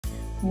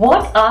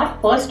What are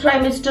first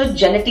trimester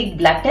genetic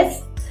blood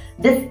tests?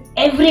 This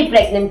every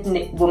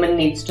pregnant woman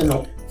needs to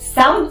know.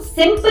 Some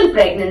simple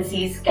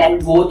pregnancies can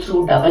go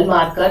through double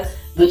marker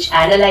which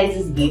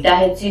analyzes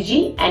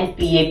beta-HCG and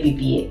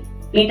PA-PPA.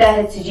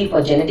 Beta-HCG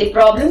for genetic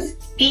problems,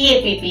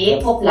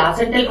 PA-PPA for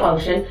placental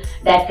function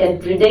that can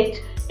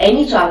predict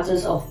any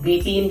chances of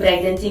BP in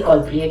pregnancy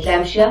called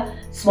preeclampsia,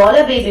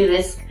 smaller baby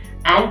risk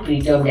and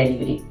preterm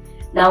delivery.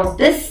 Now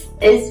this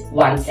is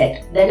one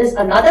set. There is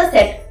another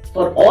set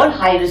for all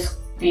high risk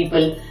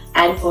people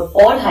and for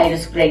all high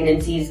risk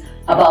pregnancies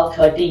above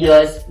 30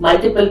 years,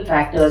 multiple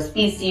factors,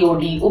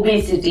 PCOD,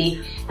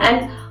 obesity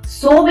and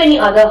so many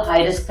other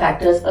high risk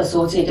factors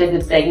associated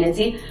with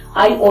pregnancy.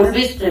 I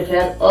always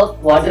prefer a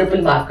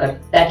quadruple marker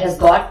that has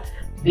got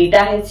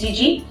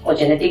beta-HCG for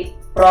genetic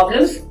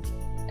problems,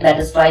 that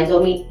is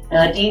trisomy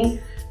 13,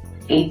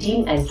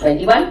 18 and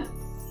 21.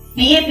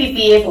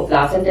 PA-PPA for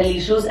placental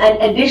issues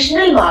and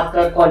additional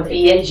marker called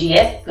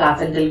PLGF,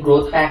 placental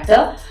growth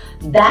factor.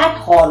 That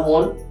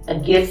hormone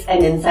gives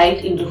an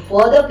insight into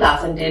further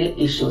placental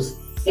issues.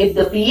 If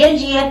the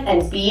PLGF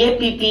and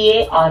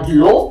PA-PPA are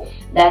low,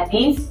 that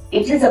means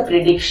it is a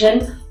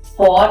prediction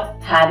for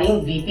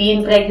having BP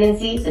in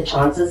pregnancy. The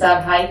chances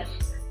are high.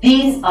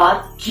 These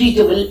are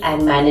treatable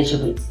and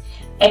manageable.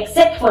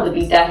 Except for the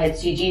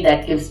beta-HCG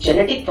that gives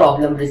genetic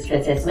problem risk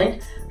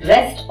assessment,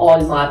 rest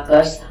all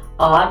markers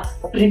are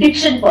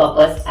prediction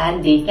purpose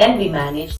and they can be managed.